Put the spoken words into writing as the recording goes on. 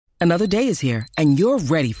Another day is here, and you're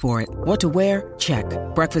ready for it. What to wear? Check.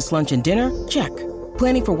 Breakfast, lunch, and dinner? Check.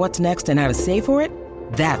 Planning for what's next and how to save for it?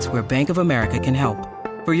 That's where Bank of America can help.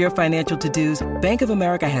 For your financial to-dos, Bank of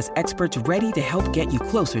America has experts ready to help get you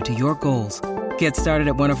closer to your goals. Get started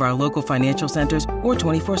at one of our local financial centers or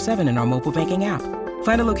 24/7 in our mobile banking app.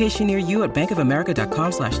 Find a location near you at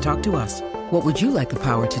bankofamerica.com/talktous. What would you like the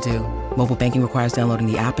power to do? Mobile banking requires downloading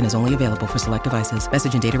the app and is only available for select devices.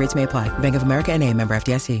 Message and data rates may apply. Bank of America N.A., member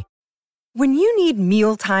FDIC. When you need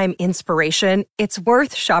mealtime inspiration, it's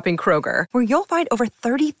worth shopping Kroger, where you'll find over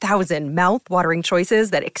 30,000 mouth-watering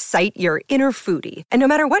choices that excite your inner foodie. And no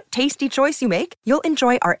matter what tasty choice you make, you'll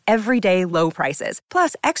enjoy our everyday low prices,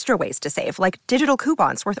 plus extra ways to save, like digital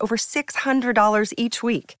coupons worth over $600 each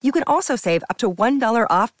week. You can also save up to $1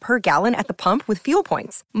 off per gallon at the pump with fuel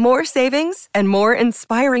points. More savings and more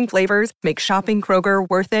inspiring flavors make shopping Kroger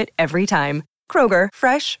worth it every time. Kroger,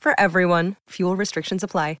 fresh for everyone. Fuel restrictions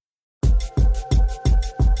apply.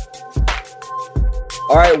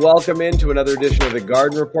 All right, welcome into another edition of the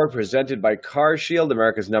Garden Report presented by CarShield,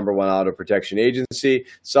 America's #1 auto protection agency.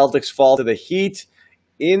 Celtics fall to the Heat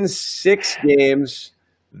in 6 games.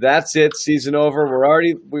 That's it. Season over.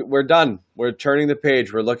 We're done. We're turning the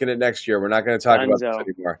page. We're looking at next year. We're not going to talk about this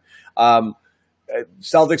anymore.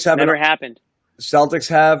 Celtics have never happened. Celtics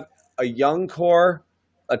have a young core,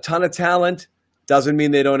 a ton of talent. Doesn't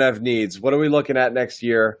mean they don't have needs. What are we looking at next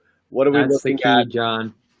year? What are we looking at? That's the key,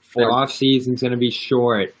 John. The off season's going to be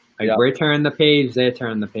short. We're turning the page, they're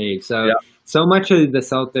turning the page. So much of the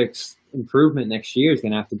Celtics' improvement next year is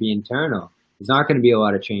going to have to be internal. There's not going to be a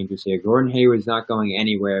lot of changes here. Gordon Hayward's not going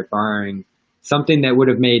anywhere, barring something that would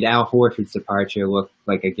have made Al Horford's departure look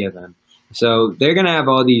like a given. So they're going to have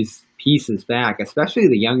all these pieces back, especially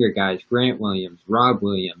the younger guys, Grant Williams, Rob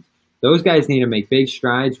Williams. Those guys need to make big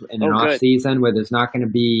strides in an off season where there's not going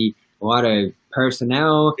to be a lot of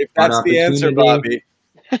personnel. If that's the answer, Bobby.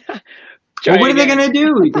 Well, what are they going to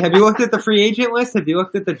do? Have you looked at the free agent list? Have you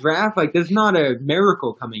looked at the draft? There's not a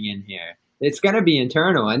miracle coming in here. It's going to be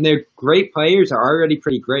internal, and their great players are already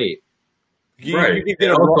pretty great. You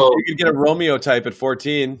could get a Romeo type at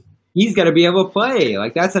 14. He's got to be able to play.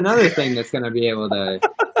 That's another thing that's going to be able to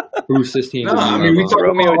boost this team. No, I mean, we talk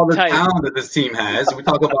about all the talent that this team has. We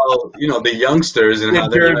talk about, the youngsters and how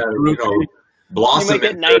they're going to, blossom you might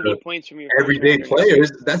get 90 points from your everyday players.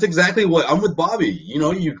 That's exactly what I'm with Bobby.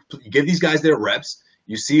 You give these guys their reps.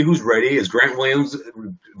 You see who's ready. Is Grant Williams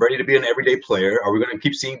ready to be an everyday player? Are we going to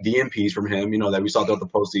keep seeing DMPs from him? That we saw throughout the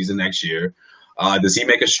postseason next year. Does he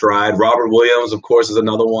make a stride? Robert Williams, of course, is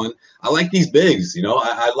another one. I like these bigs.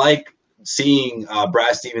 I like seeing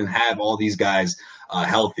Brad Stevens have all these guys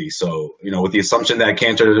healthy. So with the assumption that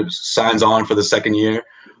Kanter signs on for the second year.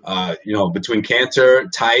 Between Kanter,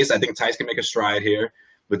 Tice, I think Tice can make a stride here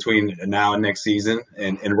between now and next season,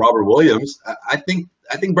 and Robert Williams. I think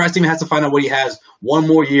Brad Stevens has to find out what he has one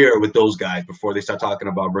more year with those guys before they start talking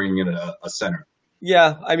about bringing in a center.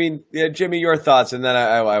 Yeah, I mean, Jimmy, your thoughts, and then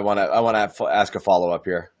I want to ask a follow up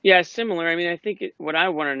here. Yeah, similar. I mean, I think what I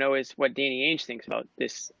want to know is what Danny Ainge thinks about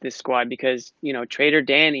this squad, because Trader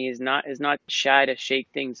Danny is not shy to shake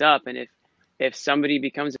things up, and if somebody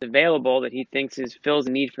becomes available that he thinks fills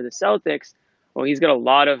a need for the Celtics, well, he's got a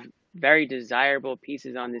lot of very desirable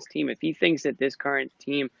pieces on this team. If he thinks that this current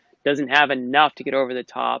team doesn't have enough to get over the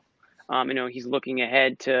top, he's looking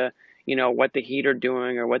ahead to, what the Heat are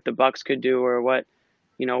doing or what the Bucks could do or what,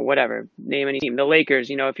 whatever, name any team. The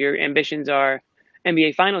Lakers, if your ambitions are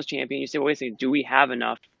NBA Finals champion, you say, well, wait a second, do we have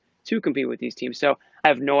enough to compete with these teams? So I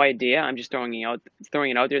have no idea. I'm just throwing it out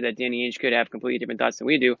there that Danny Ainge could have completely different thoughts than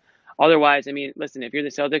we do. Otherwise, I mean, listen, if you're the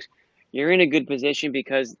Celtics, you're in a good position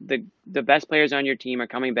because the best players on your team are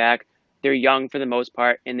coming back. They're young for the most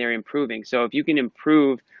part, and they're improving. So if you can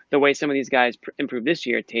improve the way some of these guys improved this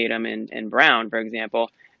year, Tatum and Brown, for example,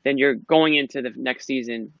 then you're going into the next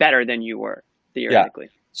season better than you were theoretically.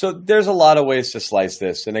 Yeah. So there's a lot of ways to slice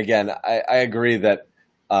this. And again, I agree that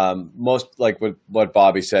most, like what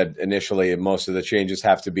Bobby said initially, most of the changes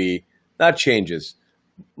have to be not changes.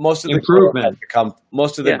 Most of the improvement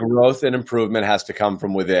growth and improvement has to come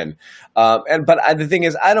from within. But the thing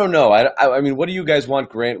is, I don't know. I mean, what do you guys want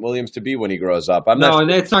Grant Williams to be when he grows up?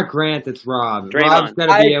 It's not Grant. It's Rob. Draymond. Rob's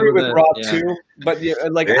got to be able to. Rob too. But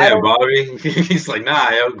Bobby. He's like,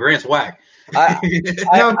 nah, Grant's whack.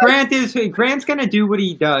 Grant's going to do what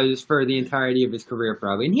he does for the entirety of his career,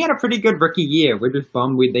 probably. And he had a pretty good rookie year. We're just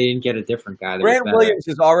bummed they didn't get a different guy. Grant Williams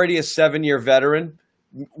is already a 7-year veteran,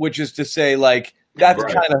 which is to say, like, That's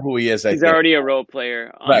kind of who he is. He's already a role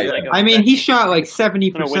player. Right. I mean, he shot like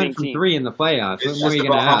 70% from three in the playoffs. It's just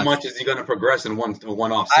about how much is he going to progress in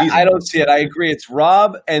one off season. I don't see it. I agree. It's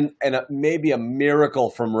Rob and maybe a miracle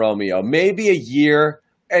from Romeo. Maybe a year.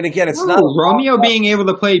 And again, it's not Romeo being able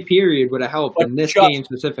to play. Period would have helped in this game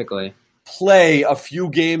specifically. Play a few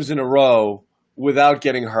games in a row without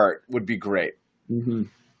getting hurt would be great. Mm-hmm.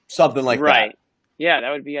 Something like that. Right. Yeah,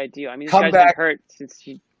 that would be ideal. I mean, this guy's been hurt since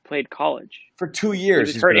he played college. For 2 years.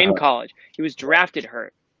 He was hurt in college. He was drafted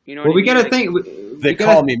hurt. You know. Well, we got to think. They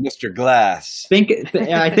call me Mr. Glass.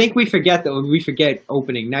 I think we forget that we forget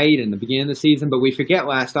opening night and the beginning of the season, but we forget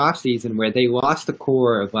last offseason where they lost the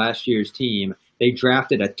core of last year's team. They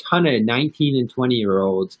drafted a ton of 19 and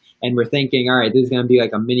 20-year-olds, and we're thinking, all right, this is going to be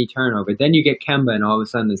like a mini turnover. Then you get Kemba, and all of a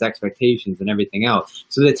sudden there's expectations and everything else.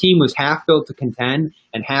 So the team was half built to contend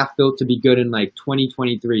and half built to be good in like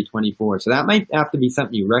 2023, 24. So that might have to be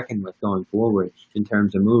something you reckon with going forward in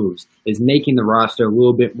terms of moves, is making the roster a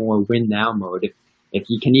little bit more win-now mode if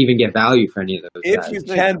you can even get value for any of those guys. If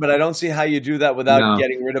you can, but I don't see how you do that without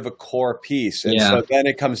getting rid of a core piece. And so then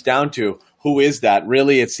it comes down to, who is that?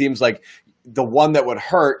 Really, it seems like the one that would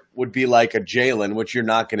hurt would be like a Jalen, which you're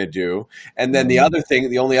not going to do. And then the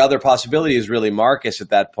only other possibility is really Marcus at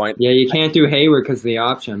that point. Yeah, you can't do Hayward because of the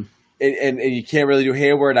option. And you can't really do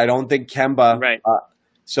Hayward. I don't think Kemba. Right.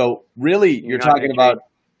 So really, you're talking about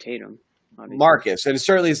Tatum, obviously. Marcus. And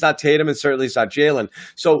certainly it's not Tatum, and certainly it's not Jalen.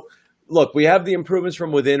 So look, we have the improvements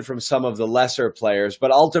from within from some of the lesser players, but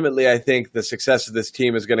ultimately I think the success of this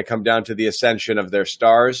team is going to come down to the ascension of their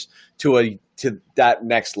stars to that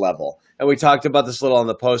next level. And we talked about this a little on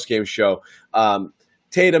the postgame show.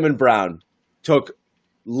 Tatum and Brown took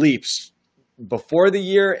leaps before the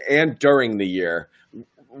year and during the year.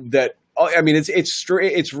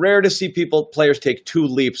 It's rare to see players take 2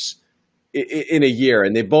 leaps in a year,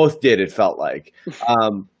 and they both did. It felt like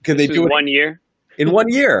can they do it 1 year? In 1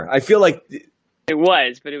 year, I feel like it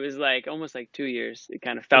was, but it was like almost like 2 years. It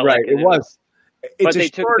kind of felt right. like It was. But they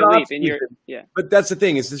took the leap in But that's the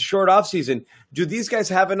thing. It's the short off season. Do these guys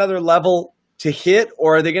have another level to hit,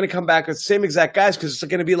 or are they going to come back with the same exact guys? Because it's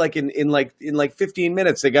going to be like in 15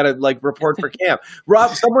 minutes. They got to like report for camp.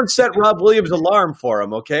 Someone set Rob Williams' alarm for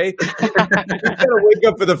him. Okay, he's got to wake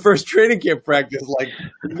up for the first training camp practice like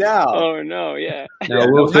now. Oh no, yeah. No,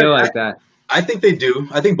 we'll feel like that. I think they do.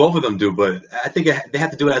 I think both of them do, but I think they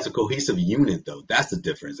have to do it as a cohesive unit, though. That's the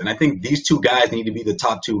difference. And I think these 2 guys need to be the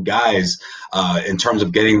top 2 guys in terms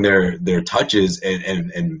of getting their touches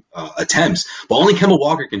and attempts. But only Kemba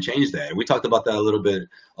Walker can change that. And we talked about that a little bit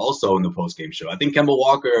also in the postgame show. I think Kemba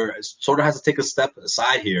Walker sort of has to take a step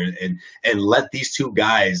aside here and let these 2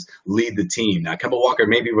 guys lead the team. Now, Kemba Walker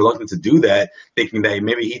may be reluctant to do that, thinking that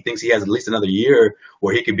maybe he thinks he has at least another year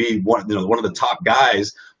where he could be one of the top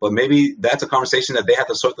guys. But maybe that's a conversation that they have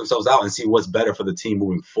to sort themselves out and see what's better for the team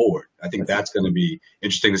moving forward. I think that's going to be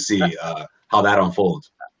interesting to see how that unfolds.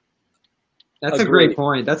 That's a great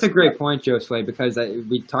point. That's a great point, Joe Slay, because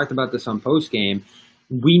we talked about this on postgame.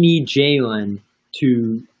 We need Jalen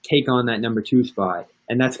to take on that number 2 spot,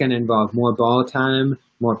 and that's going to involve more ball time,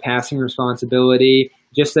 more passing responsibility,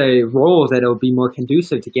 just roles that will be more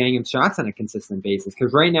conducive to getting him shots on a consistent basis.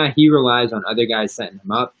 Because right now he relies on other guys setting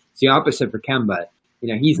him up. It's the opposite for Kemba.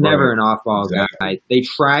 You know, he's never an off-ball guy. They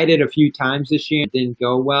tried it a few times this year. It didn't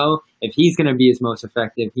go well. If he's going to be his most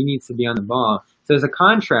effective, he needs to be on the ball. So there's a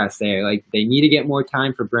contrast there. Like, they need to get more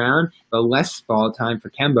time for Brown, but less ball time for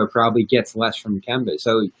Kemba probably gets less from Kemba.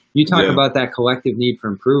 So you talk about that collective need for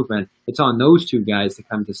improvement. It's on those 2 guys to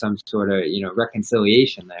come to some sort of,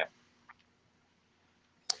 reconciliation there.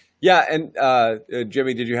 Yeah, and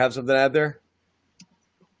Jimmy, did you have something to add there?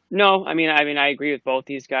 No, I mean, I agree with both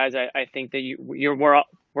these guys. I think that we're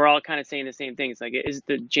all kind of saying the same things. Like, is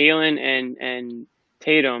the Jalen and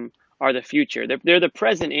Tatum are the future. They're the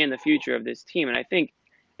present and the future of this team, and I think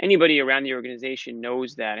anybody around the organization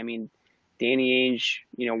knows that. I mean, Danny Ainge,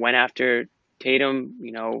 went after Tatum.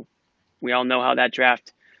 We all know how that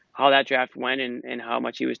draft went and how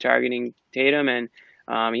much he was targeting Tatum, and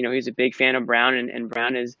he's a big fan of Brown, and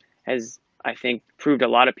Brown has I think proved a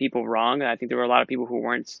lot of people wrong. I think there were a lot of people who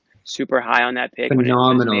weren't super high on that pick.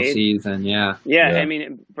 Phenomenal season, yeah. I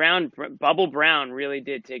mean, Bubble Brown really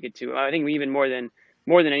did take it to. I think even more than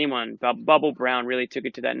anyone, Bubble Brown really took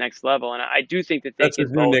it to that next level. And I do think that that's his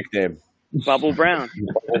new nickname, Bubble Brown.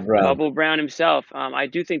 Bubble Brown himself. I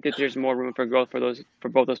do think that there's more room for growth for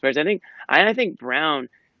both those players. I think Brown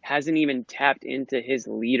hasn't even tapped into his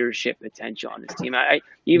leadership potential on this team.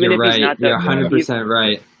 You're 100%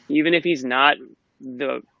 right. Even if he's not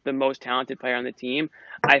the most talented player on the team,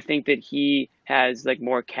 I think that he has like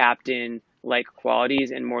more captain like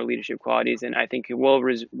qualities and more leadership qualities, and I think he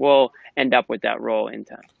will end up with that role in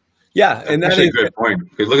time. Yeah, and that's a good point.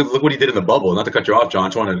 Because look what he did in the bubble. Not to cut you off, John. I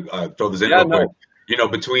just want to throw this in real quick. You know,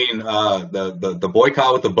 between the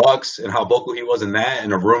boycott with the Bucks and how vocal he was in that,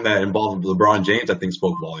 in a room that involved LeBron James, I think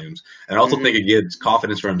spoke volumes. And I also think it gives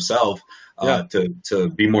confidence for himself to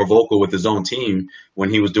be more vocal with his own team when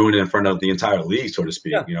he was doing it in front of the entire league, so to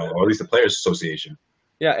speak. You know, or at least the Players Association.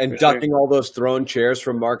 Yeah, and ducking all those thrown chairs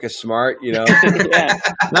from Marcus Smart, you know.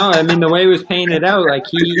 No, I mean, the way it was painted out, like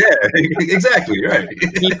exactly, right.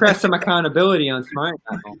 He pressed some accountability on Smart.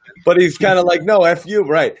 But he's kind of like, no, F you,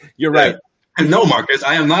 right. You're right. No, Marcus,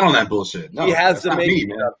 I am not on that bullshit. No, he has the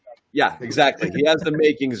makings. Yeah, exactly. He has the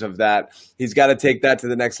makings of that. He's got to take that to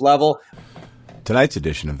the next level. Tonight's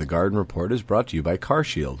edition of the Garden Report is brought to you by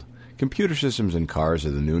CarShield. Computer systems in cars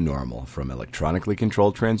are the new normal, from electronically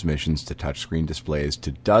controlled transmissions to touchscreen displays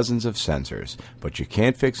to dozens of sensors. But you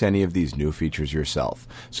can't fix any of these new features yourself.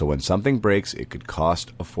 So when something breaks, it could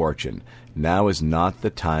cost a fortune. Now is not the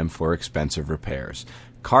time for expensive repairs.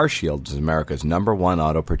 CarShield is America's #1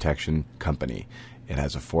 auto protection company. It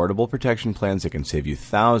has affordable protection plans that can save you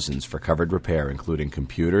thousands for covered repair, including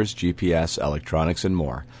computers, GPS, electronics, and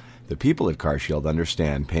more. The people at CarShield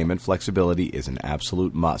understand payment flexibility is an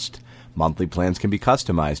absolute must. Monthly plans can be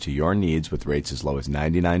customized to your needs with rates as low as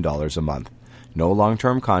 $99 a month. No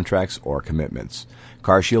long-term contracts or commitments.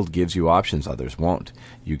 CarShield gives you options others won't.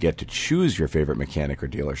 You get to choose your favorite mechanic or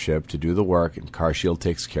dealership to do the work, and CarShield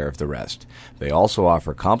takes care of the rest. They also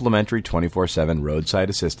offer complimentary 24/7 roadside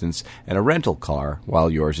assistance and a rental car while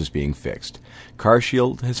yours is being fixed.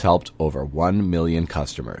 CarShield has helped over 1 million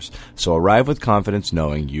customers. So arrive with confidence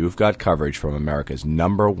knowing you've got coverage from America's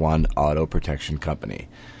 #1 auto protection company.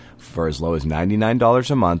 For as low as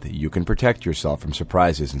 $99 a month, you can protect yourself from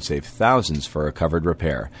surprises and save thousands for a covered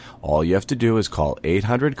repair. All you have to do is call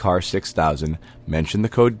 800-CAR-6000, mention the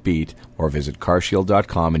code BEAT, or visit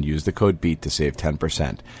carshield.com and use the code BEAT to save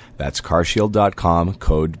 10%. That's carshield.com,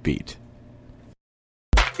 code BEAT.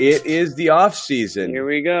 It is the off season. Here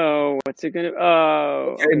we go. What's it going to...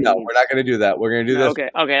 Oh. Okay, no, we're not going to do that. We're going to do this. Okay,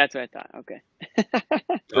 that's what I thought. Okay.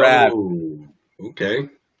 Brad. Oh, okay.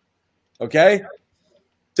 Okay?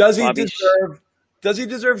 Does he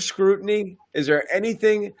deserve scrutiny? Is there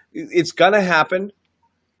anything? It's gonna happen,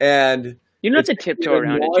 and you don't have to tiptoe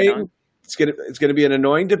around it, John. It's gonna be an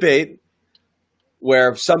annoying debate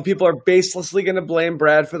where some people are baselessly gonna blame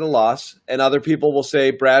Brad for the loss, and other people will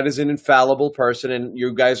say Brad is an infallible person, and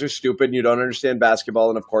you guys are stupid, and you don't understand basketball,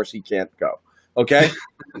 and of course he can't go. Okay,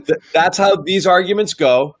 that's how these arguments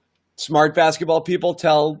go. Smart basketball people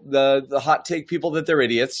tell the hot take people that they're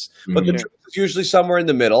idiots, but the truth is usually somewhere in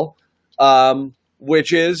the middle,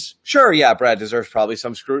 which is, sure, yeah, Brad deserves probably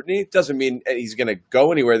some scrutiny. Doesn't mean he's going to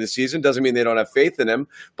go anywhere this season. Doesn't mean they don't have faith in him.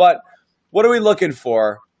 But what are we looking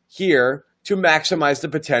for here to maximize the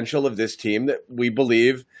potential of this team that we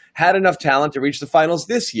believe had enough talent to reach the finals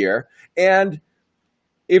this year? And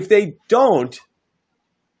if they don't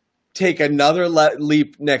take another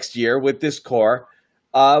leap next year with this core,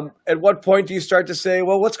 at what point do you start to say,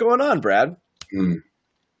 well, what's going on, Brad?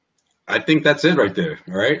 I think that's it right there.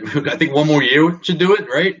 All right. I think one more year should do it,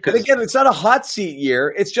 right? But again, it's not a hot seat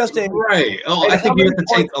year. It's just a right. Oh, I think you have to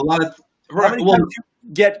take a lot of right. How many times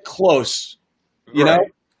you get close, you know?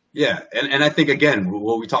 Yeah, and I think, again,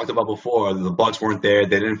 what we talked about before, the Bucks weren't there.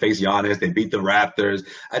 They didn't face Giannis. They beat the Raptors.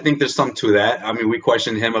 I think there's some to that. I mean, we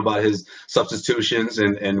questioned him about his substitutions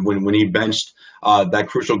and when he benched that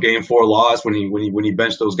crucial Game 4 loss, when he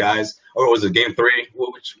benched those guys, or was it Game 3,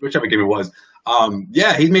 whichever game it was.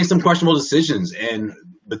 Yeah, he's made some questionable decisions, and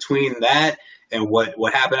between that and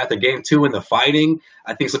what happened after Game 2 and the fighting,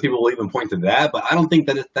 I think some people will even point to that. But I don't think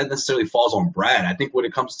that necessarily falls on Brad. I think what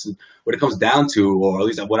it comes down to, or at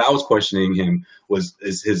least what I was questioning him is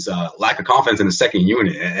his lack of confidence in the second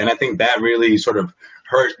unit, and I think that really sort of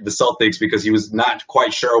hurt the Celtics because he was not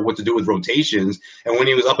quite sure what to do with rotations. And when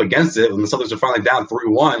he was up against it, when the Celtics were finally down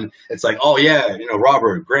 3-1, it's like, oh yeah,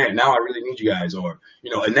 Robert, Grant, now I really need you guys, or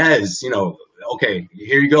Inez, okay,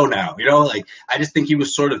 here you go now. Like, I just think he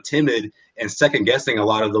was sort of timid and second guessing a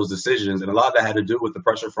lot of those decisions, and a lot of that had to do with the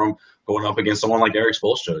pressure from going up against someone like Erik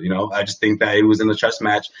Spoelstra. I just think that he was in the chess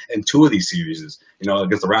match in 2 of these series,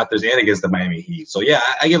 against the Raptors and against the Miami Heat. So yeah,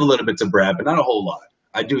 I give a little bit to Brad, but not a whole lot.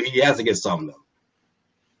 I do. He has to get some though.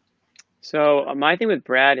 So my thing with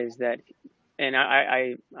Brad is that, and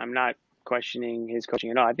I'm not questioning his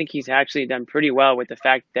coaching at all. I think he's actually done pretty well with the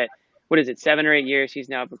fact that, 7 or 8 years he's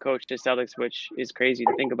now coached the Celtics, which is crazy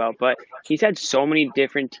to think about. But he's had so many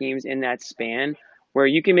different teams in that span where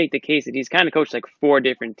you can make the case that he's kind of coached like 4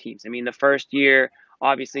 different teams. I mean, the first year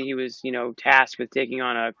obviously he was, tasked with taking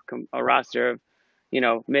on a roster of,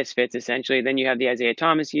 misfits essentially. Then you have the Isaiah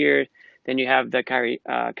Thomas years, then you have the Kyrie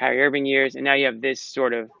Irving years, and now you have this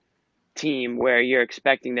sort of team where you're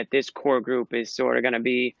expecting that this core group is sort of going to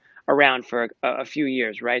be around for a few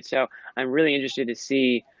years, right? So I'm really interested to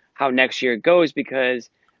see how next year goes, because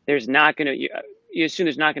there's not going to, you assume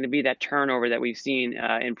there's not going to be that turnover that we've seen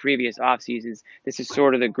in previous off seasons. This is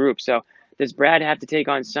sort of the group. So does Brad have to take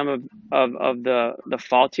on some of the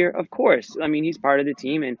fault here? Of course. I mean, he's part of the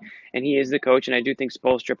team and he is the coach. And I do think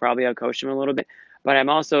Spoelstra probably outcoached him a little bit. But I'm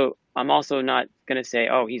also not going to say,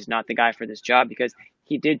 oh, he's not the guy for this job, because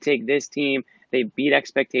he did take this team. They beat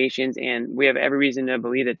expectations, and we have every reason to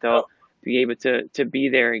believe that they'll be able to be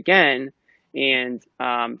there again. And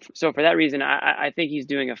so for that reason, I think he's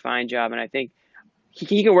doing a fine job, and I think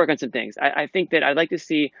he can work on some things. I think that I'd like to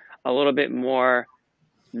see a little bit more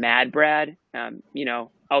mad Brad,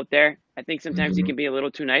 out there. I think sometimes he can be a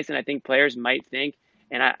little too nice, and I think players might think,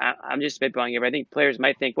 and I'm just spitballing here, but I think players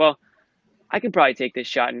might think, well, I could probably take this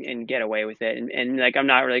shot and get away with it. And like, I'm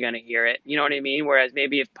not really going to hear it. You know what I mean? Whereas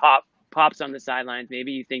maybe if Pop's on the sidelines,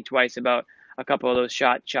 maybe you think twice about a couple of those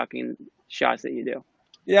chucking shots that you do.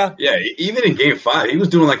 Yeah. Yeah. Even in Game 5, he was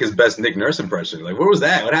doing like his best Nick Nurse impression. Like, where was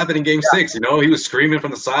that? What happened in Game 6? He was screaming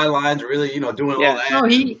from the sidelines, really, doing all that. No,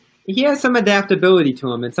 he has some adaptability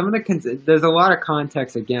to him, and there's a lot of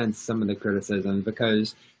context against some of the criticism,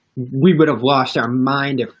 because we would have lost our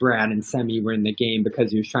mind if Brad and Semi were in the game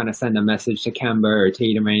because he was trying to send a message to Kemba or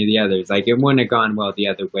Tatum or any of the others. Like, it wouldn't have gone well the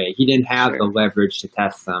other way. He didn't have the leverage to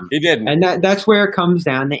test them. He didn't. And that's where it comes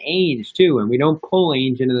down to Ainge, too. And we don't pull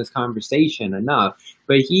Ainge into this conversation enough.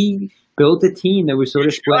 But he built a team that was sort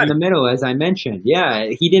of split in the middle, as I mentioned. Yeah,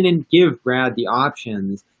 he didn't give Brad the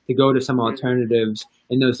options to go to some alternatives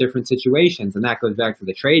in those different situations. And that goes back to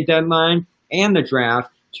the trade deadline and the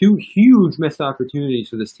draft. Two huge missed opportunities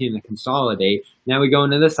for this team to consolidate. Now we go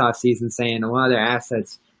into this offseason saying a lot of their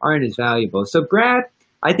assets aren't as valuable. So Brad,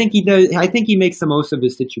 I think he does. I think he makes the most of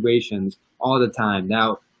his situations all the time.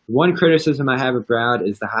 Now, one criticism I have of Brad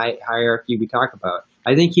is the hierarchy we talk about.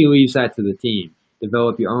 I think he leaves that to the team.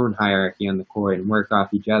 Develop your own hierarchy on the court and work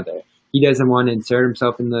off each other. He doesn't want to insert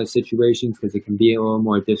himself in those situations because it can be a little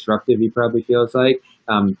more disruptive, he probably feels like.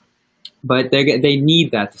 But they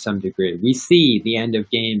need that to some degree. We see the end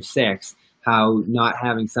of Game 6, how not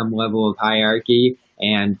having some level of hierarchy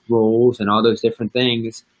and roles and all those different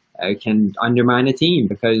things can undermine a team,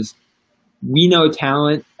 because we know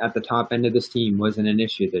talent at the top end of this team wasn't an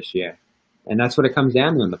issue this year. And that's what it comes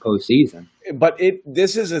down to in the postseason. But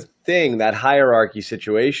this is a thing, that hierarchy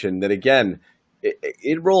situation, that, again,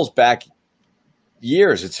 it rolls back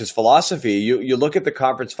years. It's his philosophy. You look at the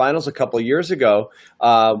conference finals a couple of years ago,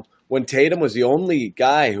 when Tatum was the only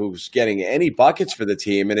guy who was getting any buckets for the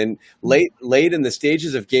team, and in late in the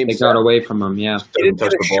stages of Game 7, they got away from him. Yeah, he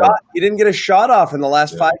didn't get a shot off in the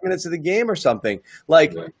last 5 minutes of the game or something.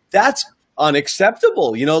 Like, that's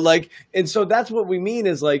unacceptable, and so that's what we mean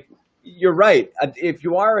is, like, you're right. If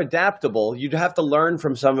you are adaptable, you'd have to learn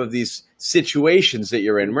from some of these situations that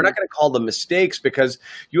you're in. We're not going to call them mistakes, because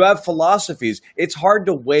you have philosophies. It's hard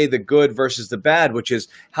to weigh the good versus the bad, which is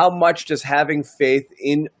how much does having faith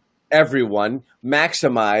in everyone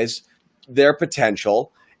maximize their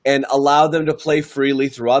potential and allow them to play freely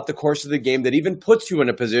throughout the course of the game, that even puts you in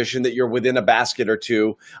a position that you're within a basket or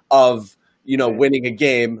two of winning a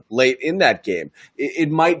game late in that game. It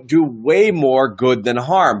might do way more good than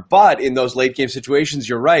harm. But in those late game situations,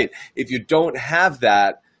 you're right. If you don't have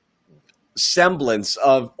that semblance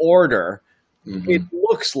of order, it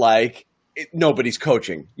looks like nobody's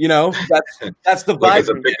coaching. That's the vibe. Like it's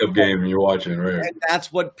a pickup game you're watching, right? And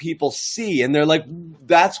that's what people see. And they're like,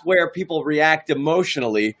 that's where people react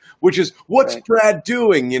emotionally, which is, what's Brad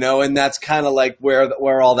doing? And that's kind of like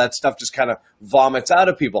where all that stuff just kind of vomits out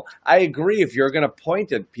of people. I agree. If you're going to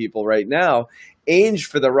point at people right now, Ainge,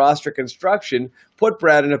 for the roster construction, put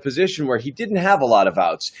Brad in a position where he didn't have a lot of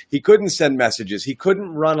outs. He couldn't send messages. He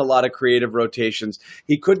couldn't run a lot of creative rotations.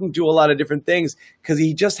 He couldn't do a lot of different things because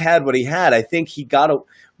he just had what he had. I think he got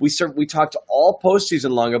we talked all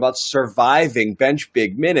postseason long about surviving bench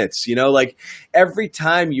big minutes. Like, every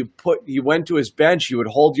time you went to his bench, you would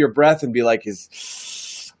hold your breath and be like,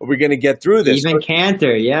 are we going to get through this? Even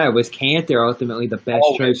Kanter, it was Kanter ultimately the best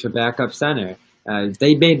choice for backup center.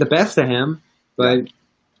 They made the best of him, but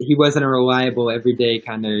he wasn't a reliable everyday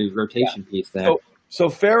kind of rotation piece there. So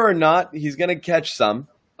fair or not, he's going to catch some.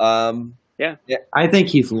 Yeah. I think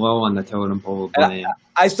he's low on the totem pole blame.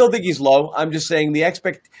 I still think he's low. I'm just saying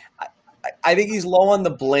I think he's low on the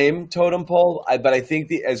blame totem pole, but I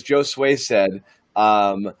think as Joe Sway said,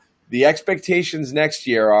 the expectations next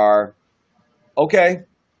year are, Okay,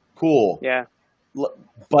 cool. Yeah.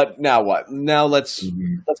 But now what? Now let's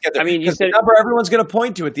get there. I mean, you said the number everyone's going to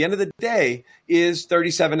point to at the end of the day is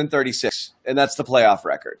 37-36, and that's the playoff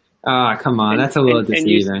record. Come on, that's a little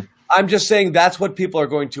deceiving. I'm just saying that's what people are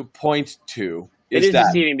going to point to. It is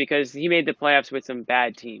deceiving because he made the playoffs with some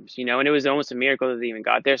bad teams, and it was almost a miracle that they even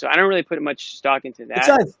got there. So I don't really put much stock into that.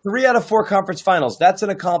 Besides, 3 out of 4 conference finals, that's an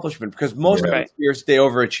accomplishment because most of years they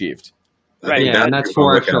overachieved. Right. Yeah, and that's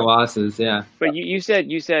 4 extra losses. Yeah. But you said,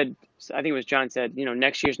 I think it was John said,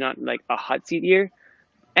 next year's not like a hot seat year.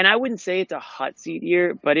 And I wouldn't say it's a hot seat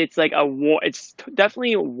year, but it's like it's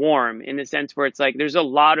definitely warm in the sense where it's like there's a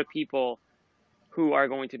lot of people who are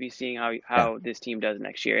going to be seeing how this team does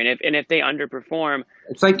next year. And if they underperform,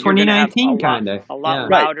 it's like 2019 kind of. A lot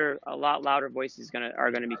louder voices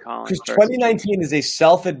are going to be calling. Because 2019 is a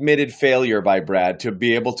self-admitted failure by Brad to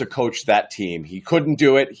be able to coach that team. He couldn't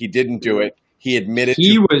do it. He didn't do it. He admitted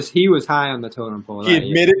he was high on the totem pole. He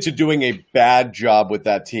admitted to doing a bad job with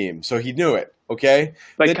that team, so he knew it. Okay,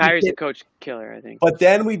 but Kyrie's a coach killer, I think. But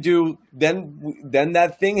then then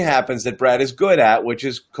that thing happens that Brad is good at, which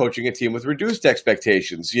is coaching a team with reduced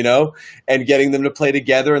expectations, and getting them to play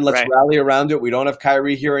together and let's rally around it. We don't have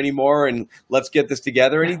Kyrie here anymore, and let's get this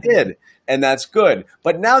together. And he did, and that's good.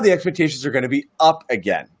 But now the expectations are going to be up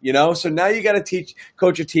again, So now you got to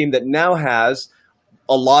coach a team that now has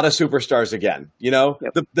a lot of superstars again. Yep.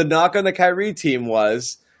 The knock on the Kyrie team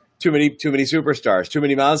was too many superstars, too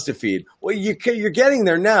many mouths to feed. Well, you're getting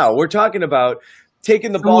there now. We're talking about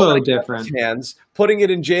taking the ball out of his hands, putting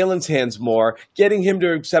it in Jalen's hands more, getting him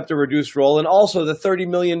to accept a reduced role, and also the $30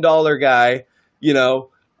 million guy,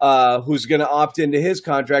 who's going to opt into his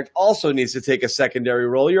contract also needs to take a secondary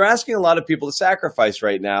role. You're asking a lot of people to sacrifice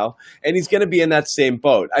right now, and he's going to be in that same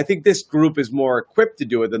boat. I think this group is more equipped to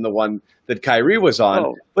do it than the one that Kyrie was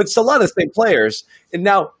on, but it's a lot of the same players. And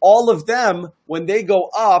now all of them, when they go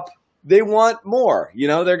up, they want more.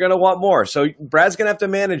 They're going to want more. So Brad's going to have to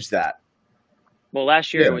manage that. Well,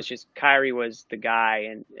 last year it was just Kyrie was the guy,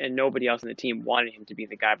 and nobody else on the team wanted him to be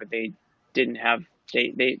the guy, but they didn't have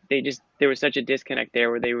there was such a disconnect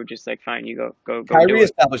there where they were just like, fine, you go. Kyrie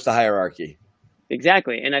established the hierarchy.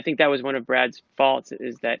 Exactly. And I think that was one of Brad's faults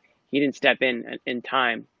is that he didn't step in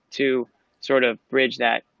time to sort of bridge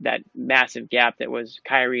that massive gap that was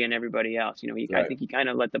Kyrie and everybody else. I think he kind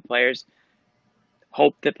of let the players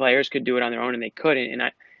hope the players could do it on their own and they couldn't. And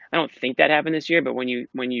I don't think that happened this year, but when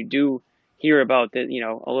you do hear about the,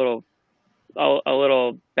 a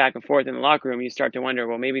little back and forth in the locker room, you start to wonder,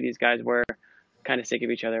 well, maybe these guys were kind of sick of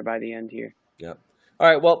each other by the end here. Yeah. All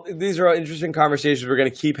right. Well, these are interesting conversations we're going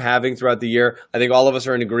to keep having throughout the year. I think all of us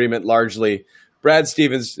are in agreement largely. Brad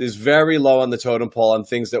Stevens is very low on the totem pole on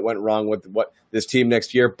things that went wrong with what this team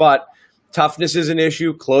next year, but toughness is an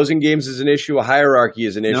issue. Closing games is an issue. A hierarchy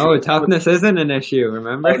is an issue. No, toughness isn't an issue,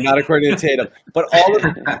 remember? Not according to Tatum. But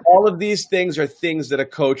all of these things are things that a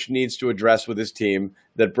coach needs to address with his team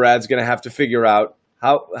that Brad's going to have to figure out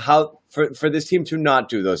how for this team to not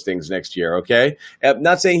do those things next year, okay? I'm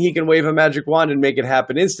not saying he can wave a magic wand and make it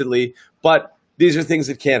happen instantly, but these are things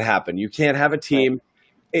that can't happen. You can't have a team.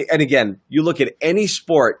 And again, you look at any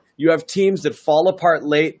sport, you have teams that fall apart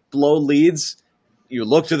late, blow leads. You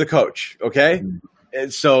look to the coach, okay?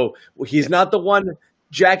 And so he's not the one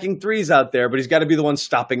jacking threes out there, but he's got to be the one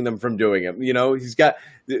stopping them from doing it. You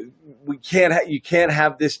can't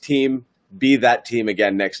have this team be that team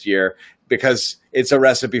again next year because it's a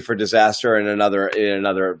recipe for disaster and another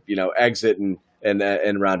exit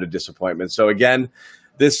and round of disappointment. So again,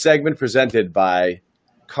 this segment presented by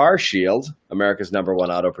Car Shield, America's #1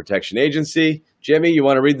 auto protection agency. Jimmy, you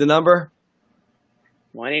want to read the number?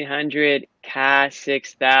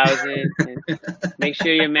 1-800-CAS-6000. Make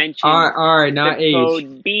sure you mention the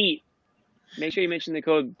code BEAT. Make sure you mention the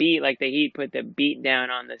code BEAT like the Heat put the beat down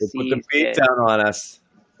on the C's. Put the beat down on us.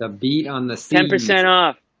 The beat on the C's. 10%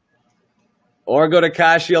 off. Or go to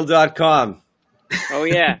CashShield.com. Oh,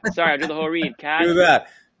 yeah. Sorry, I'll do the whole read. Do that.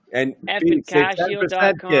 And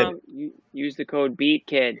CashShield.com. Use the code BEAT,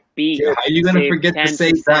 kid. BEAT. How are you going to forget to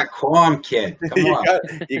say .com, kid? Come on.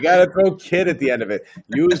 You got to throw kid at the end of it.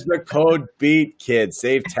 Use the code BEAT, kid.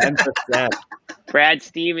 Save 10%. Brad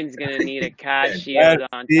Stevens going to need a Cash Shield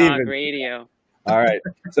on Talk Radio. All right.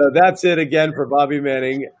 So that's it again for Bobby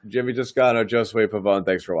Manning, Jimmy Toscano, Josue Pavone.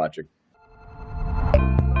 Thanks for watching.